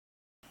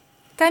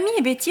Tammy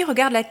et Betty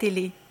regardent la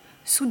télé.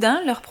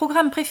 Soudain, leur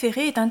programme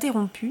préféré est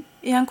interrompu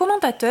et un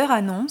commentateur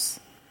annonce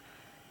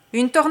 «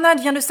 Une tornade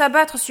vient de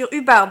s'abattre sur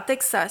Hubbard,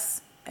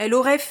 Texas. Elle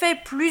aurait fait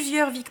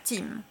plusieurs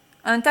victimes.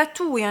 Un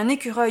tatou et un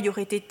écureuil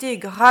auraient été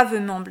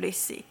gravement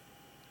blessés. »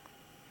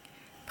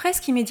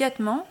 Presque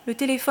immédiatement, le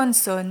téléphone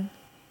sonne.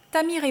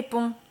 Tammy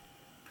répond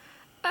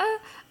 «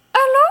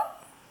 Allô ?»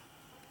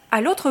 À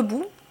l'autre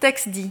bout,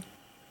 Tex dit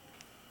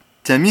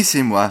 « Tammy,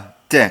 c'est moi,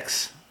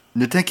 Tex.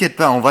 Ne t'inquiète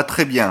pas, on va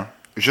très bien.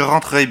 Je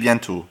rentrerai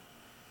bientôt. »